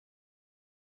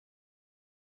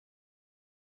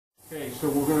Okay,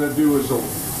 so what we're going to do is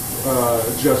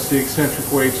adjust the eccentric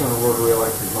weights on a rotary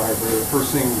electric vibrator. The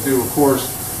first thing we do, of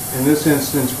course, in this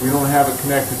instance, we don't have it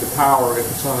connected to power if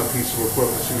it's on a piece of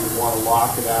equipment, so you want to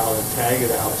lock it out and tag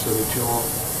it out so that you don't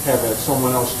have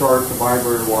someone else start the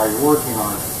vibrator while you're working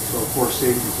on it. So, of course,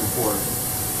 safety is important.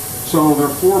 So there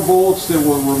are 4 bolts that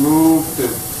will remove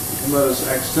that let us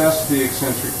access the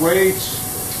eccentric weights.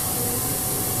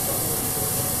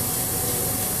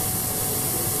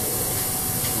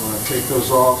 Take those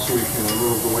off so we can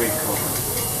remove the weight cover.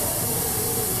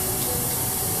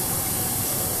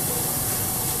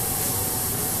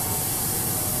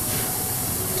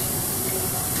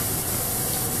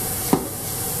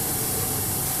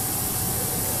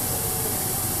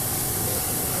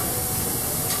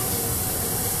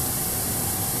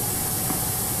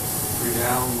 Three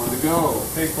down, 1 to go.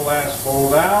 Take the last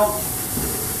bolt out.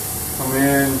 Come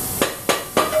in,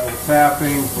 little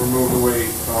tapping, remove the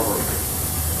weight cover.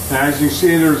 Now, as you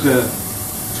see, there's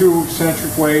 2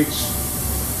 eccentric weights.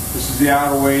 This is the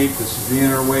outer weight, this is the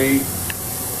inner weight.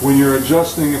 When you're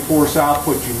adjusting the force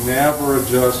output, you never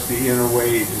adjust the inner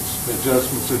weight.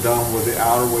 Adjustments are done with the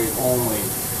outer weight only.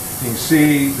 You can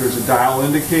see there's a dial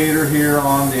indicator here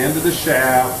on the end of the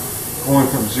shaft going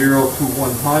from 0 to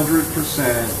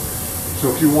 100%. So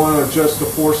if you want to adjust the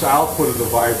force output of the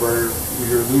vibrator,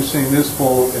 you're loosening this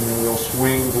bolt and then we'll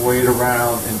swing the weight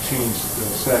around and change the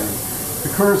setting. The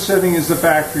current setting is the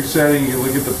factory setting. You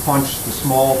look at the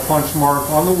small punch mark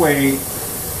on the weight,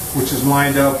 which is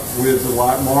lined up with the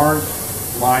marked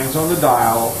lines on the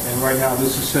dial. And right now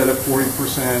this is set at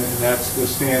 40%, and that's the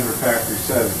standard factory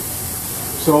setting.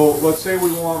 So let's say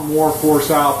we want more force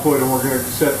output, and we're going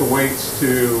to set the weights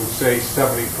to, say,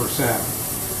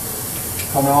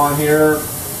 70%. Come on here,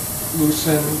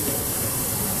 loosen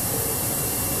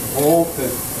the bolt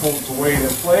that holds the weight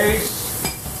in place.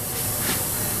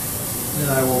 And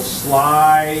I will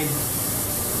slide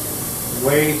the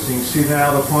weights. You can see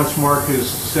now the punch mark is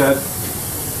set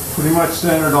pretty much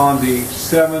centered on the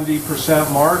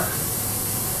 70% mark.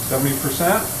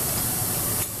 70%.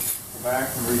 Go back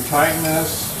and retighten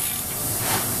this.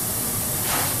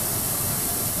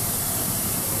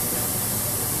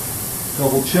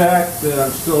 Double check that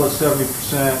I'm still at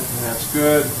 70%, and that's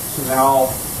good. So now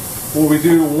when we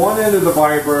do one end of the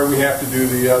vibrator, we have to do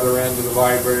the other end of the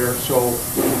vibrator. So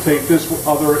we'll take this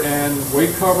other end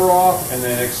weight cover off and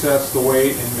then access the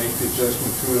weight and make the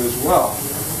adjustment to it as well.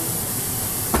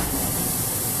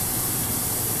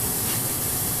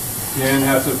 Again,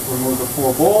 have to remove the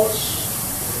 4 bolts.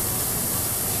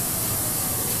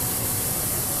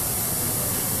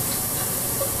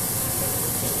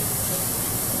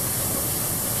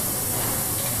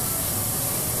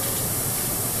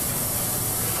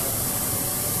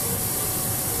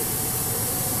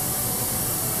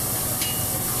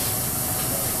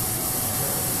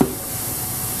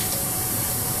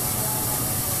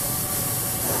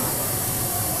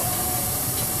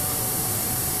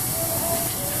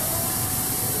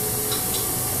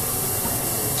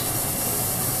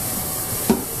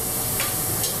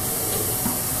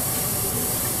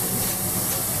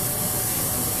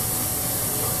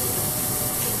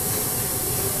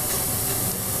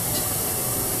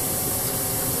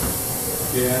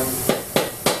 Again,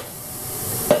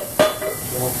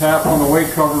 we'll tap on the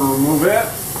weight cover to remove it.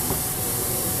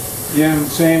 Again,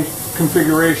 same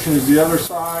configuration as the other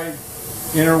side.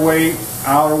 Inner weight,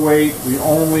 outer weight. We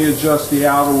only adjust the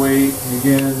outer weight. And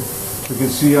again, you can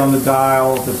see on the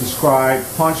dial the described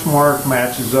punch mark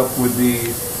matches up with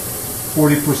the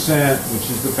 40%, which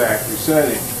is the factory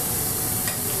setting.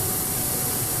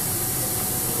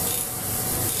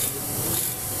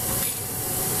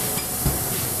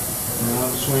 Now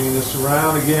I'm swinging this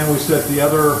around. Again, we set the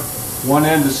other one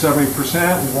end to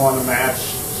 70%. We want to match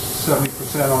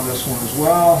 70% on this one as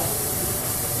well.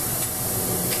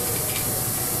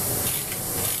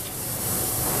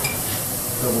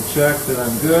 Double check that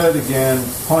I'm good. Again,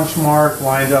 punch mark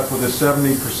lined up with a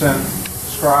 70%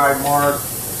 scribe mark.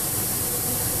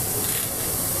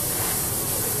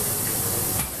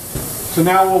 So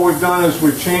now what we've done is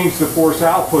we've changed the force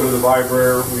output of the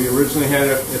vibrator. We originally had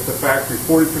it at the factory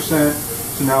 40%,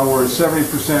 so now we're at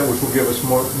 70%, which will give us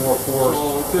more force.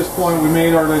 So at this point we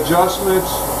made our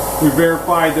adjustments. We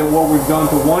verified that what we've done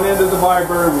to one end of the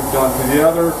vibrator, we've done to the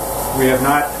other. We have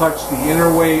not touched the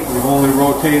inner weight. We've only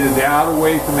rotated the outer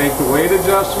weight to make the weight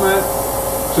adjustment.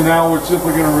 So now we're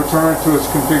simply going to return it to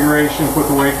its configuration, put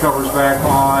the weight covers back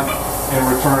on, and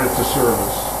return it to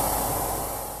service.